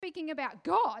speaking about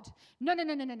God. No.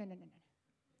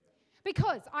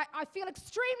 Because I feel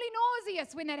extremely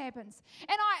nauseous when that happens.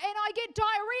 And I get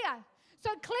diarrhea. So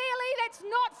clearly that's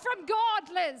not from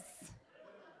God, Liz.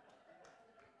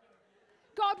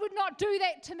 God would not do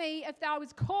that to me if I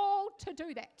was called to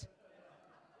do that.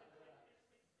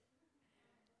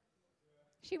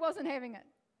 She wasn't having it.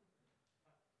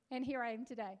 And here I am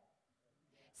today,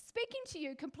 speaking to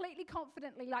you completely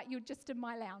confidently like you're just in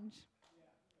my lounge.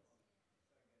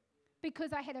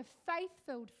 Because I had a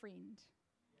faith-filled friend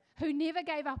who never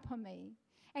gave up on me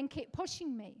and kept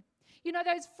pushing me. You know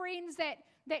those friends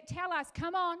that tell us,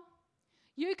 come on,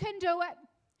 you can do it,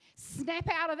 snap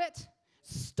out of it,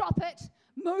 stop it,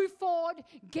 move forward,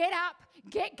 get up,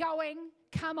 get going,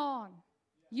 come on,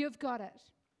 you've got it.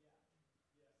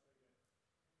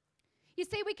 You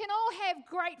see, we can all have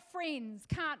great friends,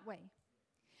 can't we?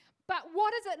 But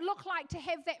what does it look like to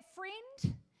have that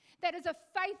friend that is a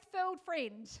faith-filled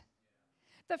friend?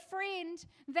 The friend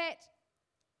that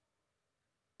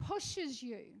pushes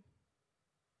you.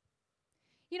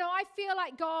 You know, I feel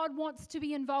like God wants to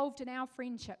be involved in our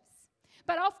friendships.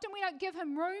 But often we don't give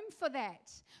him room for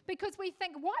that because we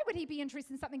think, why would he be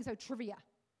interested in something so trivia?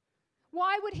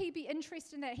 Why would he be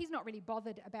interested in that? He's not really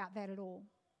bothered about that at all.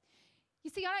 You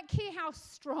see, I don't care how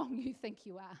strong you think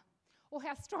you are or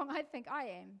how strong I think I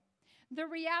am. The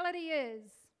reality is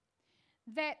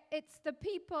that it's the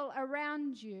people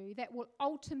around you that will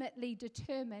ultimately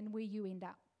determine where you end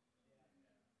up.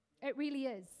 It really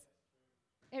is.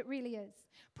 It really is.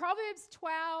 Proverbs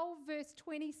 12 verse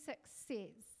 26 says,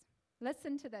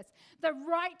 listen to this, the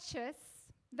righteous,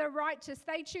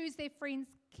 they choose their friends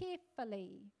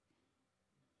carefully.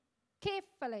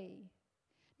 Carefully.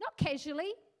 Not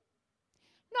casually.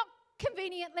 Not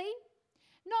conveniently.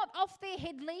 Not off their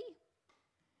headly.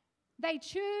 They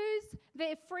choose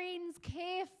their friends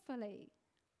carefully.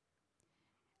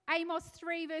 Amos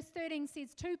 3 verse 13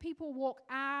 says, two people walk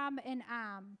arm in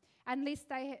arm unless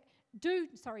they do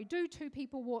two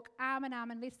people walk arm in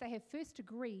arm unless they have first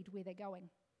agreed where they're going.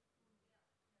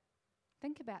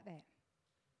 Think about that.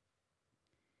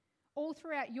 All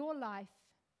throughout your life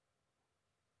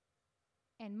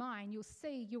and mine,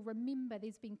 you'll remember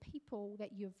there's been people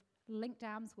that you've linked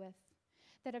arms with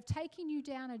that have taken you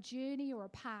down a journey or a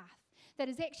path that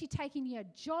has actually taken you a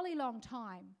jolly long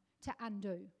time to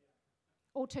undo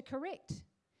or to correct.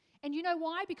 And you know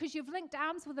why? Because you've linked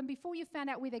arms with them before you found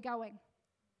out where they're going.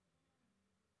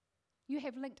 You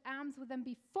have linked arms with them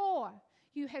before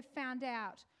you have found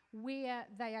out where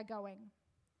they are going.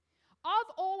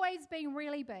 I've always been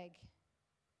really big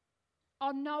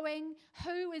on knowing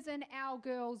who is in our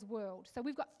girls' world. So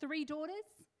we've got 3 daughters,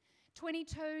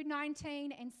 22,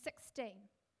 19, and 16.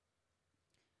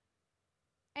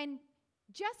 And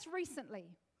just recently,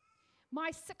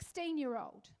 my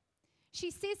 16-year-old,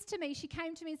 she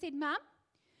came to me and said, Mum,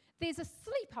 there's a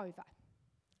sleepover.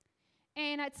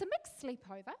 And it's a mixed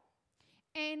sleepover.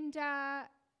 And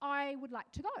I would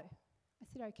like to go. I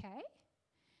said, okay.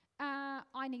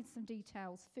 I need some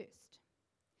details first.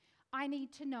 I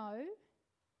need to know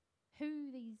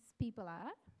who these people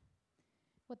are,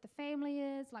 what the family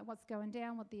is, like what's going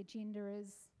down, what the agenda is,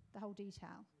 the whole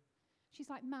detail. She's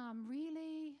like, Mum,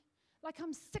 really? Like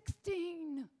I'm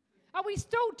 16. Are we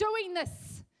still doing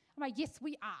this? I'm like, yes,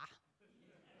 we are.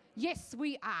 Yes,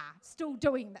 we are still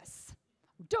doing this.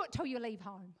 Do it till you leave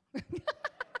home.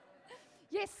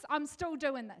 Yes, I'm still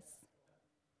doing this.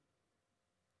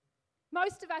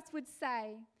 Most of us would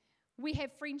say we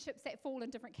have friendships that fall in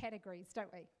different categories,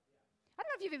 don't we? I don't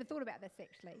know if you've ever thought about this,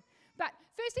 actually. But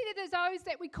firstly, there's those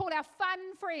that we call our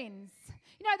fun friends.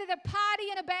 You know, they're the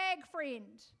party in a bag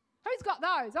friend. Who's got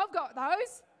those? I've got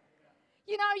those.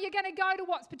 You know, you're going to go to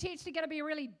what's potentially going to be a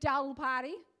really dull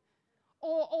party.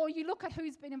 Or you look at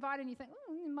who's been invited and you think,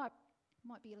 it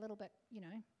might be a little bit,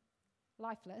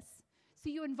 lifeless. So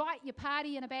you invite your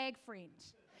party in a bag friend.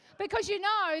 Because you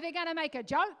know they're going to make a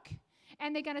joke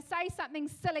and they're going to say something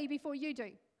silly before you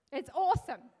do. It's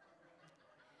awesome.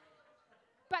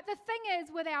 But the thing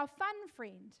is with our fun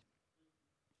friend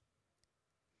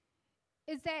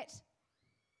is that,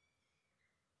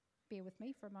 bear with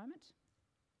me for a moment.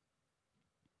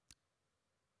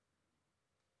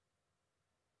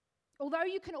 Although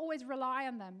you can always rely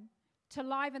on them to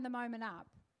liven the moment up,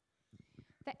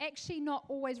 they're actually not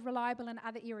always reliable in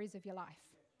other areas of your life.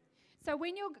 So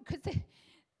because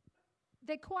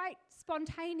they're quite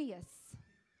spontaneous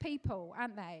people,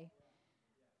 aren't they?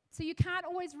 So you can't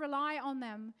always rely on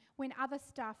them when other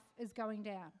stuff is going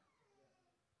down.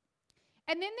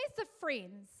 And then there's the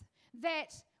friends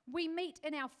that we meet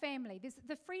in our family. There's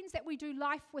the friends that we do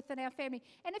life with in our family.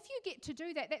 And if you get to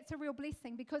do that, that's a real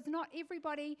blessing, because not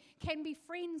everybody can be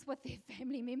friends with their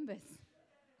family members.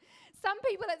 Some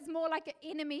people, it's more like an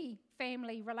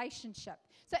enemy-family relationship.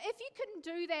 So if you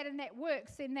can do that and that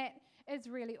works, then that is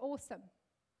really awesome.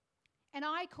 And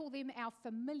I call them our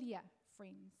familiar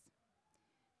friends.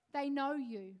 They know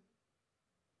you.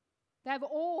 They've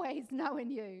always known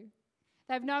you.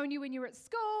 They've known you when you were at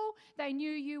school. They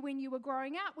knew you when you were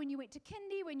growing up, when you went to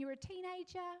kindy, when you were a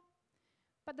teenager.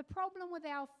 But the problem with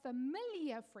our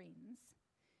familiar friends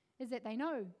is that they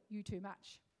know you too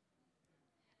much.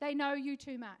 They know you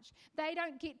too much. They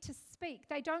don't get to speak.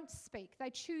 They don't speak. They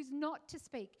choose not to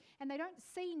speak. And they don't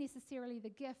see necessarily the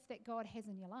gift that God has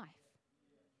in your life.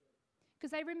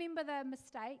 Because they remember the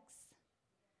mistakes.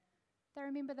 They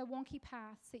remember the wonky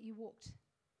paths that you walked.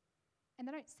 And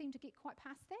they don't seem to get quite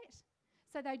past that.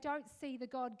 So they don't see the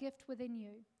God gift within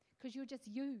you, because you're just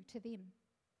you to them.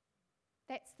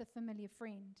 That's the familiar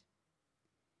friend.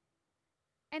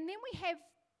 And then we have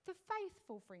the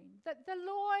faithful friend, the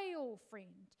loyal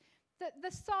friend, the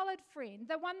solid friend,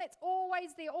 the one that's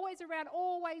always there, always around,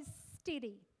 always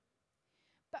steady.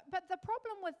 But the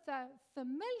problem with the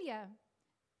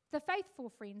faithful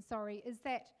friend, is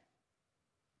that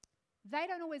they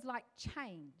don't always like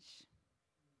change.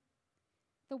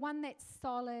 The one that's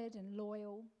solid and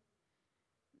loyal,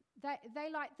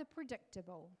 they like the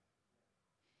predictable.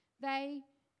 They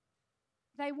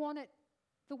want it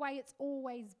the way it's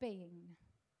always been.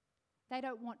 They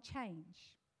don't want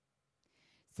change.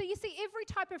 So you see, every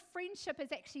type of friendship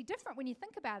is actually different when you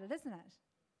think about it, isn't it?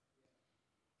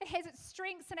 It has its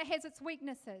strengths and it has its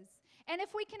weaknesses. And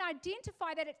if we can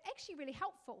identify that, it's actually really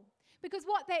helpful. Because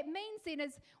what that means then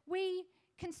is we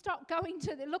can stop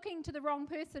looking to the wrong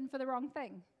person for the wrong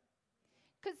thing.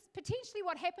 Because potentially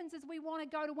what happens is we want to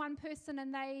go to one person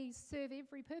and they serve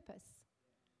every purpose.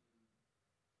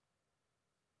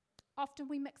 Often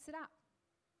we mix it up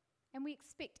and we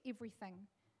expect everything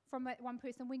from that one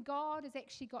person, when God has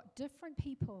actually got different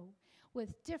people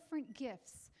with different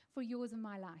gifts for yours and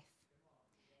my life.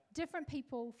 Different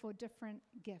people for different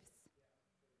gifts.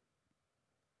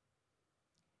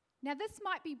 Now, this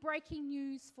might be breaking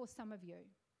news for some of you.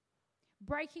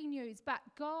 Breaking news, but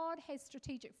God has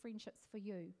strategic friendships for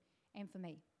you and for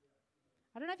me.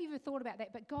 I don't know if you've ever thought about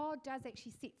that, but God does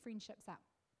actually set friendships up.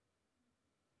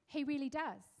 He really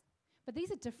does. But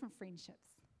these are different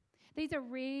friendships. These are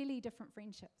really different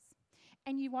friendships.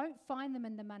 And you won't find them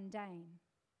in the mundane.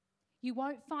 You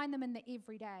won't find them in the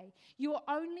everyday. You'll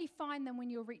only find them when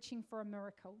you're reaching for a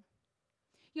miracle.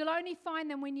 You'll only find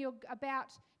them when you're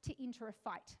about to enter a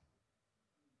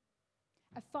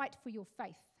fight for your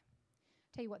faith.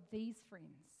 Tell you what, these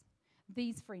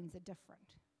friends are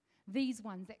different. These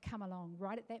ones that come along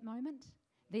right at that moment,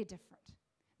 they're different.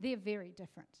 They're very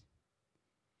different.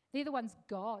 They're the ones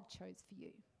God chose for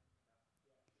you.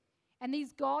 And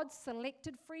these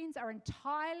God-selected friends are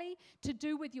entirely to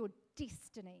do with your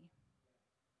destiny.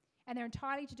 And they're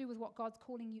entirely to do with what God's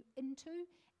calling you into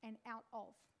and out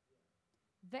of.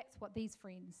 That's what these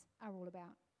friends are all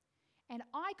about. And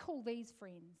I call these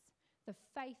friends the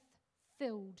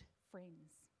faith-filled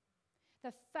friends.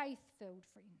 The faith-filled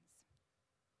friends.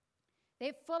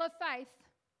 They're full of faith.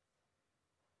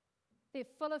 They're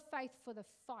full of faith for the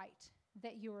fight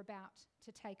that you're about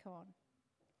to take on.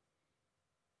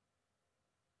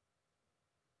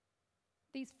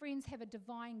 These friends have a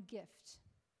divine gift.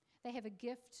 They have a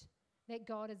gift that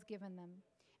God has given them,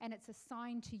 and it's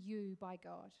assigned to you by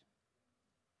God.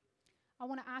 I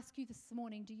want to ask you this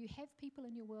morning, do you have people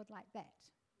in your world like that?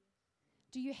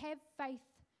 Do you have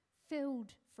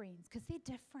faith-filled friends? Because they're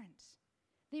different.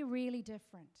 They're really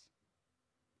different.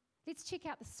 Let's check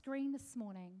out the screen this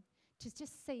morning to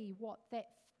just see what a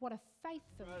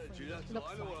faith-filled friend looks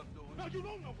like. No, you don't know what you're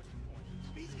doing.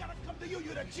 He's got to come to you.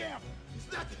 You're the champ.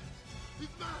 He's nothing. He's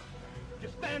mine. You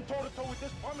stand toe-to-toe with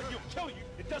this partner, he'll kill you.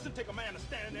 It doesn't take a man to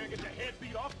stand there and get your head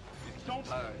beat off. Don't.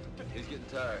 Tired. He's getting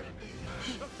tired.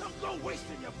 Don't go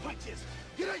wasting your punches.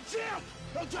 Get a champ.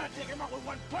 Don't try to take him out with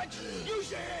one punch.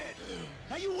 Use your head.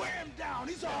 Now you wear him down.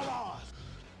 He's all ours.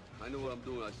 I know what I'm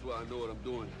doing. I swear I know what I'm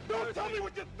doing. Don't tell me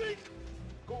what you think.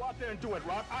 Go out there and do it,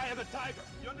 Rob. Eye of the tiger.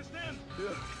 You understand? Yeah.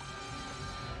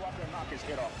 Go out there and knock his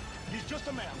head off. He's just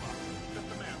a man, Rob.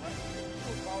 Just a man, right?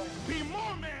 Be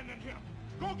more man than him.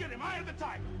 Go get him. Eye of the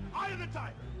tiger. Eye of the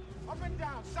tiger. Up and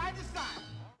down, side to side.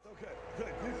 Okay,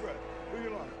 good. Deep breath. Bring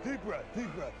it on. Deep breath.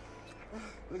 Deep breath.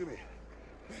 Look at me.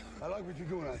 I like what you're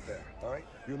doing out there, all right?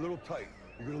 You're a little tight.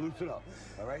 You're going to loosen up,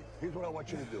 all right? Here's what I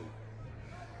want you to do.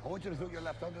 I want you to throw your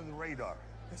left under the radar.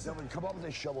 Then when you come up with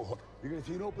a shovel hook, you're going to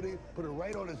see an opening, put it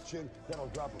right on his chin, then I'll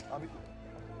drop him.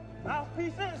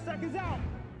 Mouthpiece in, seconds out.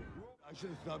 I should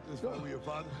have stopped this one with your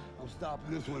father. I'm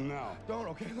stopping this one now. Don't,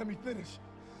 okay, let me finish.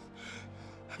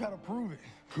 I gotta prove it.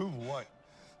 Prove what?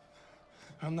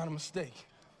 I'm not a mistake.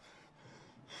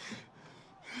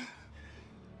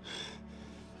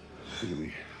 Look at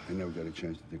me. I never got a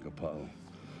chance to thank Apollo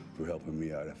for helping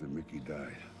me out after Mickey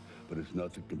died. But it's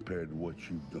nothing compared to what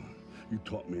you've done. You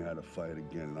taught me how to fight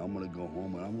again, and I'm gonna go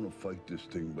home and I'm gonna fight this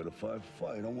thing. But if I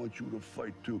fight, I want you to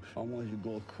fight too. I want you to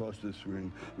go across this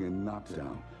ring and knock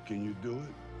down. Can you do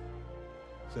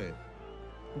it? Say it.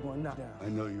 I'm going knock down. I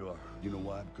know you are. You know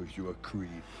why? Because you're a Creed,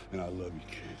 and I love you,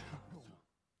 kid.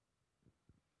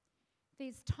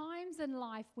 There's times in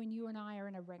life when you and I are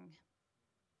in a ring.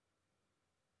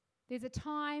 There's a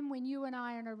time when you and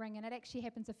I are in a ring, and it actually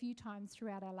happens a few times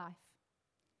throughout our life.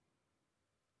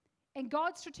 And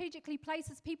God strategically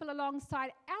places people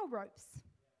alongside our ropes.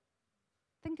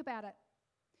 Think about it.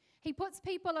 He puts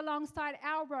people alongside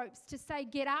our ropes to say,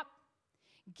 get up,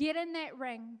 get in that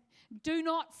ring, do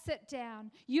not sit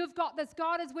down. You've got this.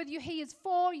 God is with you. He is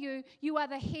for you. You are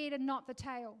the head and not the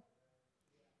tail.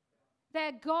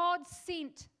 They're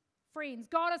God-sent friends,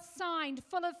 God-assigned,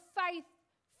 full of faith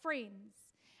friends.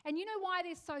 And you know why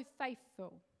they're so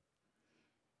faithful?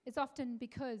 It's often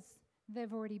because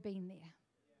they've already been there.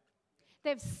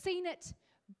 They've seen it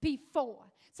before.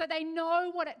 So they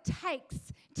know what it takes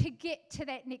to get to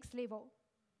that next level.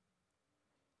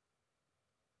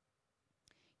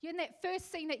 In that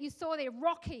first scene that you saw there,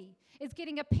 Rocky is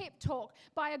getting a pep talk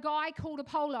by a guy called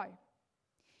Apollo.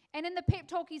 And in the pep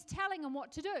talk, he's telling him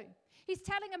what to do. He's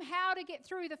telling him how to get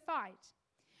through the fight.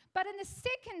 But in the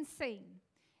second scene,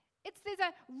 there's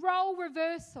a role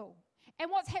reversal.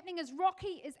 And what's happening is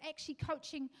Rocky is actually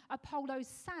coaching Apollo's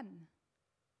son.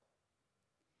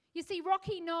 You see,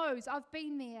 Rocky knows, I've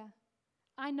been there.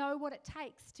 I know what it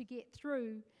takes to get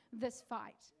through this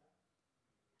fight.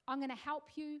 I'm going to help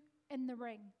you in the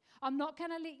ring. I'm not going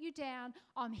to let you down.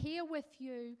 I'm here with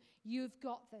you. You've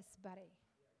got this, buddy.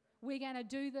 We're going to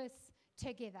do this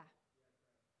together.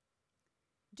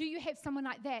 Do you have someone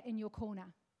like that in your corner?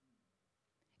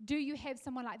 Do you have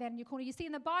someone like that in your corner? You see,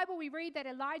 in the Bible, we read that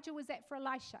Elijah was that for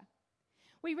Elisha.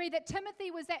 We read that Timothy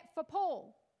was that for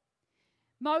Paul.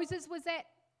 Moses was that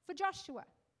for Joshua.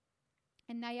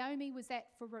 And Naomi was that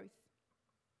for Ruth.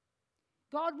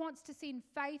 God wants to send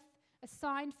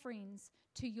faith-assigned friends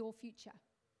to your future.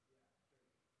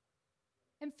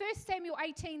 In 1 Samuel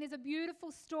 18, there's a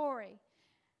beautiful story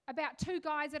about two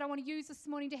guys that I want to use this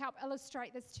morning to help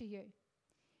illustrate this to you.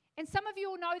 And some of you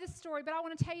will know this story, but I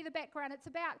want to tell you the background. It's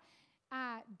about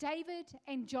David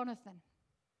and Jonathan.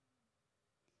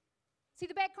 See,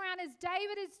 the background is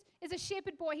David is a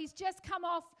shepherd boy. He's just come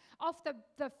off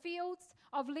the fields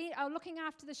of looking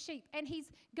after the sheep, and he's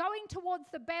going towards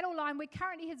the battle line where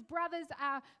currently his brothers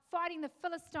are fighting the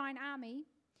Philistine army,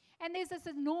 and there's this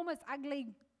enormous, ugly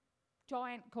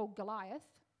giant called Goliath.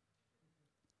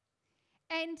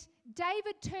 And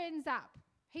David turns up.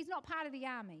 He's not part of the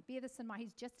army. Bear this in mind.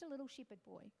 He's just a little shepherd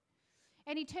boy.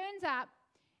 And he turns up,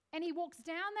 and he walks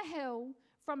down the hill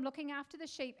from looking after the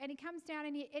sheep, and he comes down,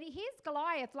 and he hears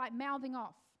Goliath, like, mouthing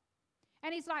off.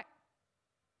 And he's like,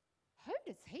 who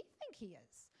does he think he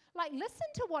is? Like, listen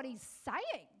to what he's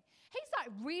saying. He's, like,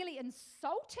 really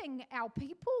insulting our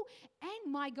people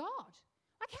and my God.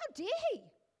 Like, how dare he?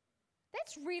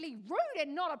 That's really rude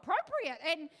and not appropriate,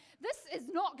 and this is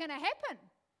not going to happen.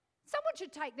 Someone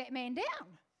should take that man down.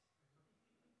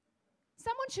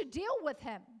 Someone should deal with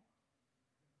him.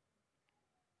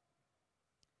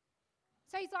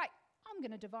 So he's like, I'm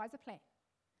going to devise a plan.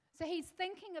 So he's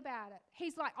thinking about it.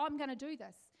 He's like, I'm going to do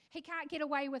this. He can't get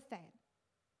away with that.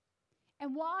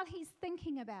 And while he's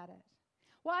thinking about it,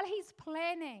 while he's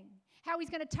planning how he's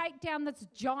going to take down this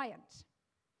giant,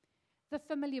 the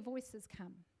familiar voices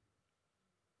come.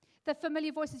 The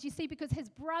familiar voices, you see, because his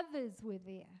brothers were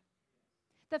there.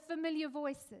 The familiar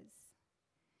voices.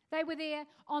 They were there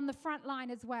on the front line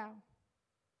as well.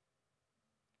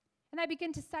 And they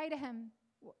begin to say to him,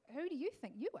 who do you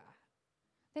think you are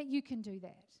that you can do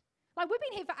that? Like, we've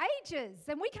been here for ages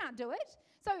and we can't do it.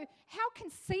 So how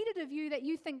conceited of you that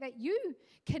you think that you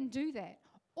can do that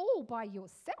all by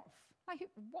yourself? Like,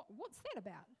 what's that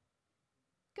about?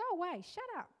 Go away, shut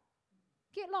up,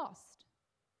 get lost.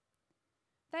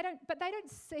 They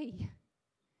don't see.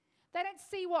 They don't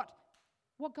see what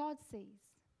God sees.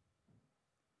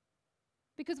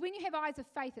 Because when you have eyes of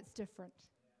faith, it's different.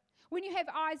 When you have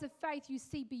eyes of faith, you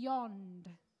see beyond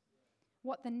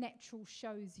what the natural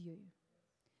shows you.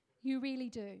 You really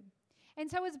do. And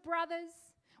so his brothers,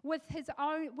 with his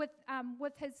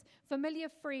familiar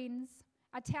friends,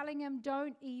 are telling him,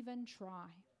 don't even try.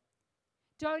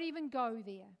 Don't even go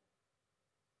there.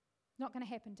 Not going to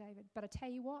happen, David. But I tell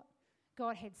you what,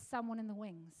 God had someone in the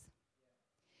wings.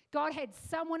 God had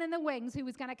someone in the wings who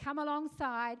was going to come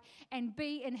alongside and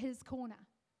be in his corner.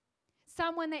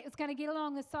 Someone that was going to get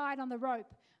along the side on the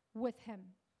rope with him.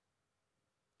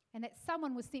 And that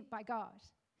someone was sent by God.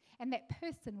 And that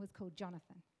person was called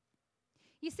Jonathan.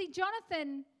 You see,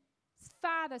 Jonathan's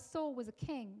father, Saul, was a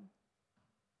king.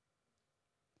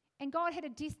 And God had a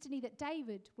destiny that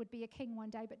David would be a king one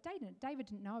day, but David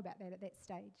didn't know about that at that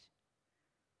stage.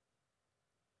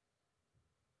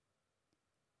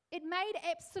 It made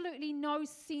absolutely no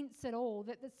sense at all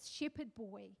that this shepherd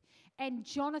boy and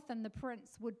Jonathan the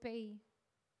prince would be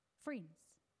friends.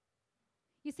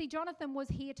 You see, Jonathan was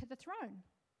heir to the throne.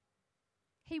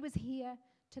 He was heir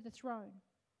to the throne.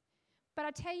 But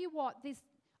I tell you what, there's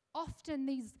often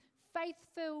these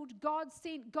faith-filled,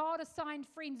 God-sent, God-assigned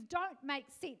friends don't make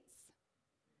sense.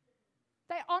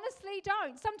 They honestly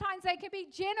don't. Sometimes they can be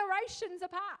generations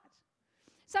apart.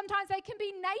 Sometimes they can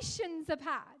be nations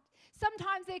apart.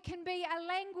 Sometimes there can be a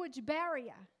language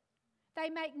barrier. They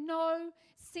make no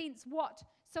sense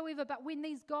whatsoever. But when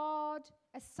these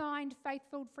God-assigned,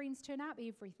 faith-filled friends turn up,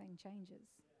 everything changes.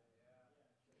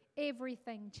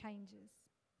 Everything changes.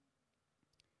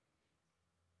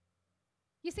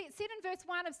 You see, it said in verse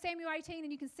 1 of Samuel 18,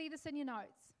 and you can see this in your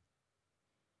notes,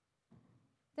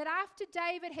 that after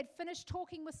David had finished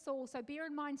talking with Saul, so bear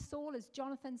in mind Saul is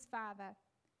Jonathan's father,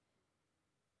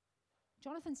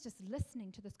 Jonathan's just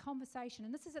listening to this conversation,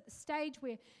 and this is at the stage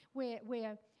where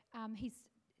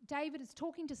David is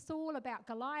talking to Saul about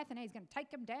Goliath and how he's going to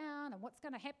take him down and what's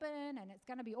going to happen and it's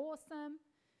going to be awesome.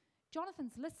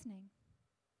 Jonathan's listening.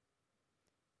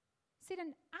 Said,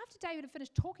 and after David had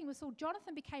finished talking with Saul,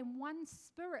 Jonathan became one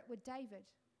spirit with David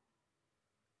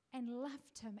and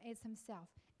loved him as himself.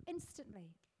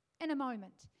 Instantly, in a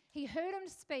moment, he heard him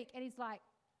speak and he's like,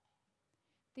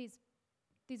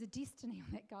 there's a destiny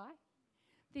on that guy.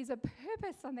 There's a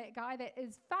purpose on that guy that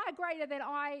is far greater than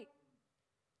I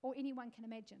or anyone can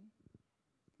imagine.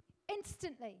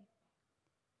 Instantly,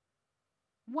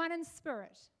 one in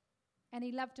spirit, and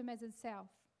he loved him as himself.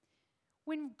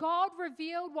 When God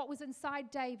revealed what was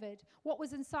inside David, what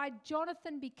was inside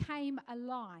Jonathan became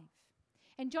alive.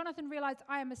 And Jonathan realized,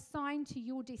 I am assigned to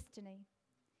your destiny.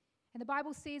 And the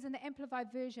Bible says in the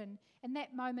Amplified Version, in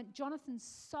that moment, Jonathan's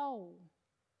soul,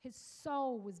 his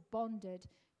soul was bonded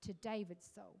to David's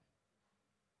soul.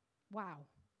 Wow,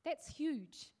 that's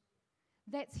huge.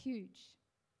 That's huge.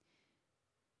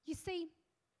 You see,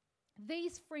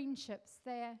 these friendships,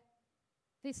 they're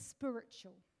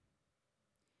spiritual.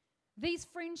 These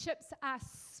friendships are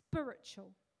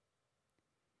spiritual.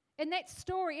 In that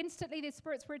story, instantly their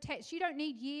spirits were attached. You don't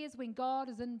need years when God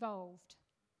is involved.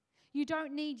 You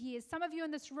don't need years. Some of you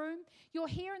in this room, you're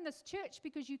here in this church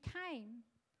because you came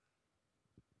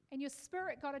and your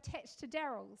spirit got attached to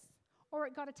Daryl's or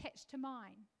it got attached to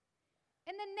mine.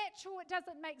 In the natural, it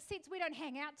doesn't make sense. We don't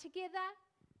hang out together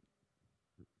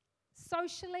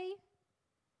socially.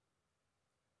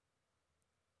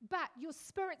 But your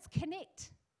spirits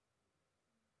connect.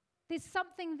 There's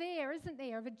something there, isn't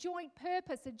there, of a joint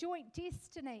purpose, a joint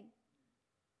destiny.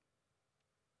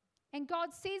 And God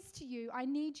says to you, I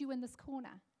need you in this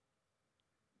corner.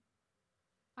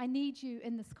 I need you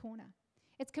in this corner.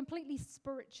 It's completely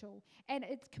spiritual, and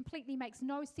it completely makes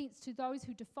no sense to those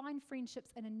who define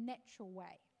friendships in a natural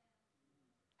way,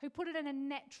 who put it in a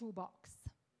natural box,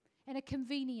 in a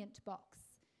convenient box,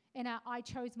 in a I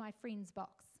chose my friends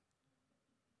box.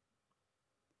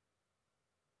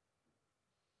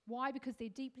 Why? Because they're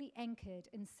deeply anchored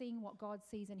in seeing what God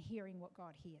sees and hearing what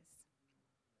God hears.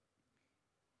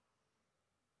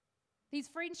 These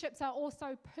friendships are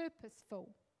also purposeful.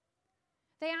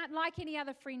 They aren't like any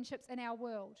other friendships in our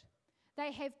world.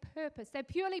 They have purpose. They're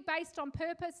purely based on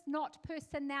purpose, not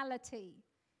personality,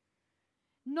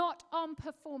 not on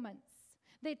performance.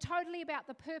 They're totally about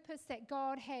the purpose that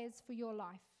God has for your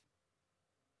life.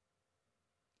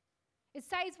 It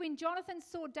says when Jonathan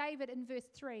saw David in verse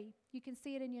 3, you can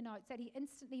see it in your notes, that he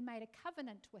instantly made a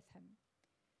covenant with him.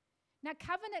 Now,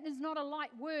 covenant is not a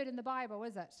light word in the Bible,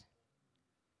 is it?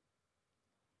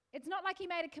 It's not like he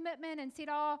made a commitment and said,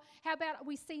 how about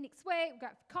we see next week, we'll go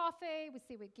out for coffee, we'll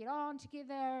see we get on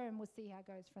together, and we'll see how it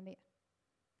goes from there.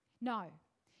 No.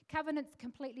 Covenant's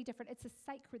completely different. It's a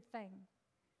sacred thing.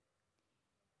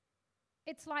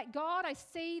 It's like, God, I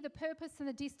see the purpose and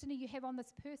the destiny you have on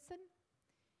this person,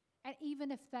 and even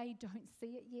if they don't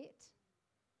see it yet,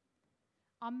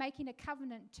 I'm making a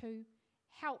covenant to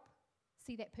help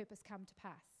see that purpose come to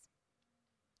pass.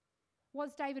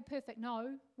 Was David perfect?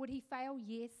 No. Would he fail?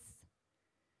 Yes.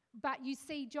 But you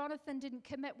see, Jonathan didn't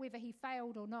commit whether he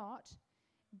failed or not.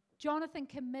 Jonathan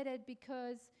committed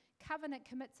because covenant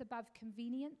commits above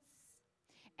convenience,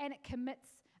 and it commits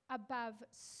above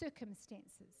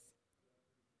circumstances.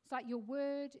 It's like your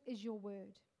word is your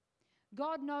word.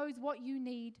 God knows what you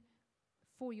need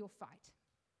for your fight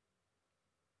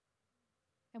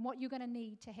and what you're going to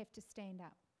need to have to stand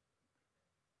up.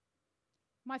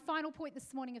 My final point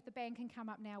this morning, if the band can come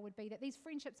up now, would be that these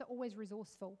friendships are always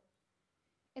resourceful.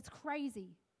 It's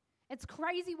crazy. It's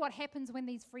crazy what happens when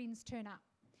these friends turn up.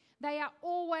 They are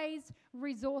always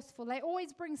resourceful. They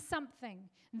always bring something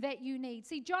that you need.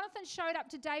 See, Jonathan showed up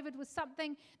to David with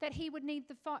something that he would need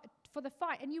for the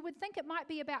fight. And you would think it might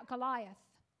be about Goliath,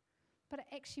 but it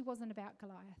actually wasn't about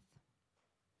Goliath.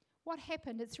 What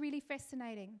happened? It's really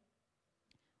fascinating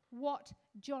what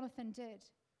Jonathan did.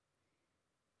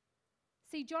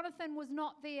 See, Jonathan was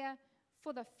not there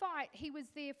for the fight. He was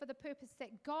there for the purpose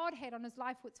that God had on his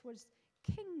life, which was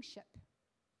kingship.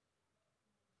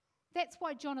 That's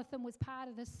why Jonathan was part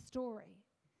of this story.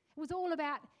 It was all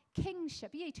about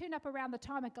kingship. Yeah, he turned up around the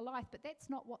time of Goliath, but that's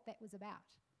not what that was about.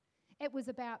 It was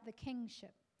about the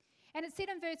kingship. And it said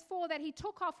in verse 4 that he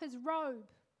took off his robe.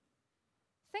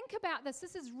 Think about this.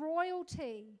 This is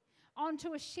royalty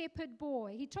onto a shepherd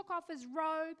boy. He took off his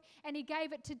robe and he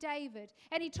gave it to David.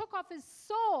 And he took off his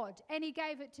sword and he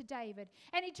gave it to David.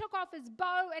 And he took off his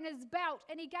bow and his belt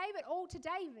and he gave it all to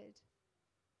David.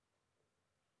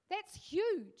 That's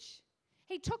huge.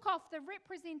 He took off the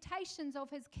representations of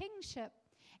his kingship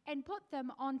and put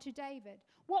them onto David.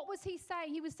 What was he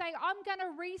saying? He was saying, I'm going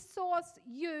to resource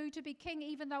you to be king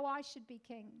even though I should be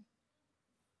king.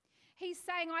 He's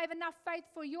saying, I have enough faith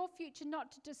for your future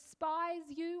not to despise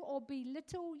you or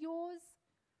belittle yours.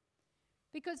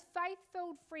 Because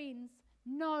faith-filled friends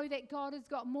know that God has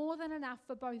got more than enough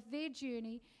for both their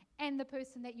journey and the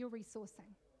person that you're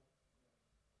resourcing.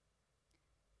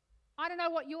 I don't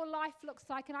know what your life looks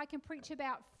like, and I can preach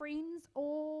about friends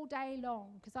all day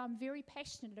long because I'm very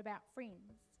passionate about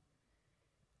friends.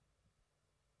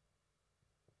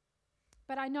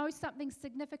 But I know something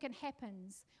significant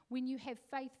happens when you have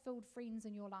faith-filled friends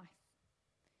in your life.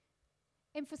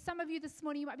 And for some of you this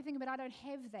morning, you might be thinking, but I don't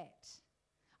have that.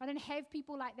 I don't have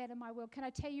people like that in my world. Can I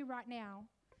tell you right now,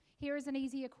 here is an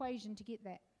easy equation to get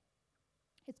that.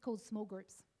 It's called small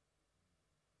groups.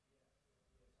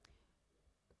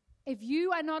 If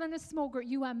you are not in a small group,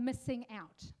 you are missing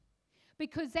out.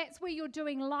 Because that's where you're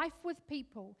doing life with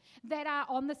people that are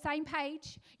on the same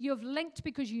page. You've linked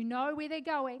because you know where they're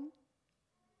going.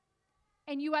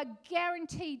 And you are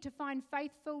guaranteed to find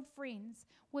faith-filled friends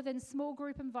within small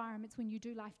group environments when you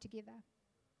do life together.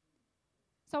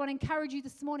 So I want to encourage you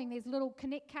this morning. There's little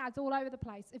connect cards all over the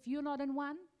place. If you're not in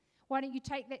one, why don't you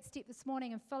take that step this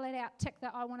morning and fill it out, tick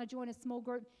that I want to join a small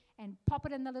group, and pop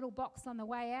it in the little box on the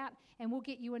way out, and we'll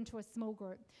get you into a small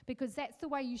group. Because that's the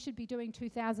way you should be doing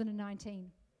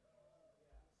 2019.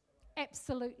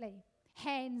 Absolutely.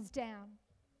 Hands down.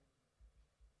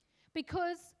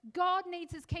 Because God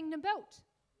needs his kingdom built.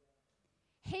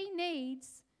 He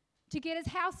needs to get his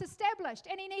house established.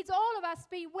 And he needs all of us to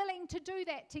be willing to do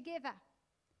that together.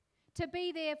 To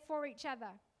be there for each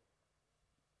other.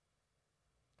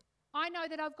 I know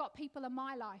that I've got people in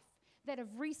my life that have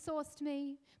resourced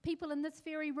me, people in this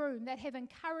very room that have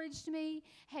encouraged me,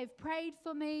 have prayed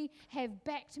for me, have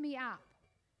backed me up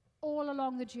all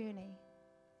along the journey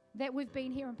that we've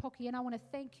been here in Poki. And I want to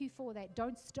thank you for that.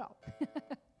 Don't stop.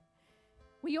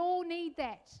 We all need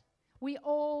that. We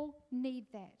all need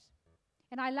that.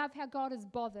 And I love how God is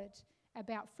bothered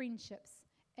about friendships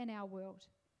in our world.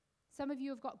 Some of you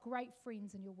have got great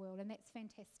friends in your world, and that's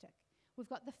fantastic. We've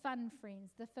got the fun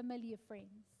friends, the familiar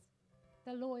friends,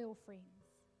 the loyal friends.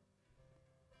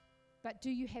 But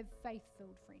do you have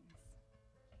faith-filled friends?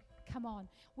 Come on.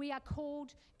 We are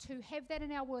called to have that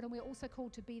in our world, and we're also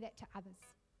called to be that to others.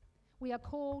 We are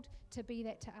called to be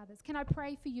that to others. Can I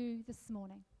pray for you this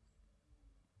morning?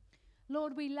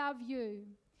 Lord, we love you,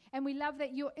 and we love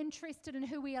that you're interested in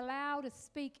who we allow to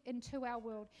speak into our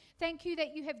world. Thank you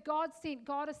that you have God-sent,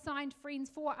 God-assigned friends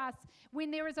for us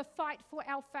when there is a fight for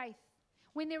our faith,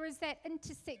 when there is that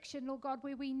intersection, Lord God,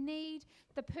 where we need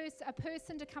a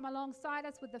person to come alongside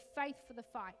us with the faith for the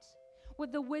fight,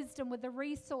 with the wisdom, with the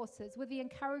resources, with the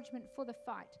encouragement for the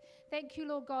fight. Thank you,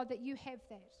 Lord God, that you have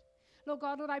that. Lord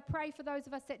God, Lord, I pray for those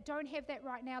of us that don't have that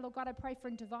right now. Lord God, I pray for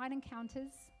divine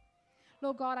encounters.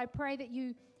 Lord God, I pray that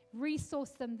you resource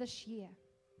them this year,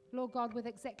 Lord God, with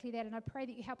exactly that. And I pray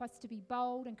that you help us to be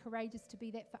bold and courageous to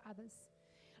be that for others.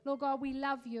 Lord God, we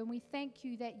love you and we thank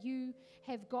you that you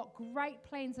have got great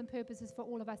plans and purposes for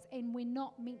all of us, and we're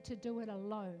not meant to do it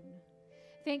alone.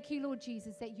 Thank you, Lord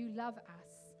Jesus, that you love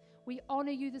us. We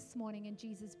honor you this morning in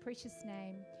Jesus' precious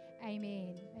name.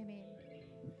 Amen. Amen.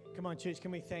 Come on, church,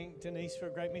 can we thank Denise for a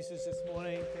great message this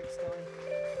morning? Thanks, Stein.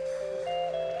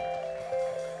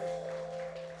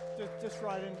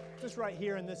 Just right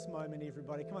here in this moment,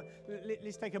 everybody. Come on,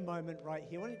 let's take a moment right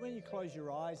here. Why don't you close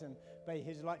your eyes and bow your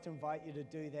heads? I'd like to invite you to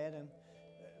do that. And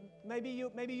maybe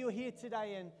you're here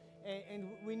today, and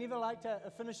we never like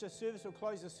to finish a service or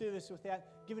close a service without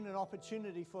giving an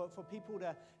opportunity for people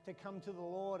to come to the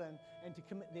Lord and to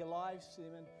commit their lives to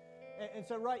them. And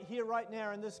so right here, right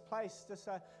now, in this place, just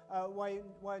why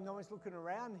no one's looking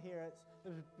around here,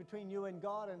 it's between you and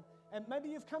God. And maybe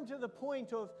you've come to the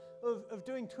point of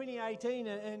doing 2018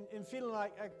 and feeling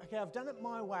like, okay, I've done it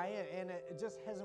my way, and it just hasn't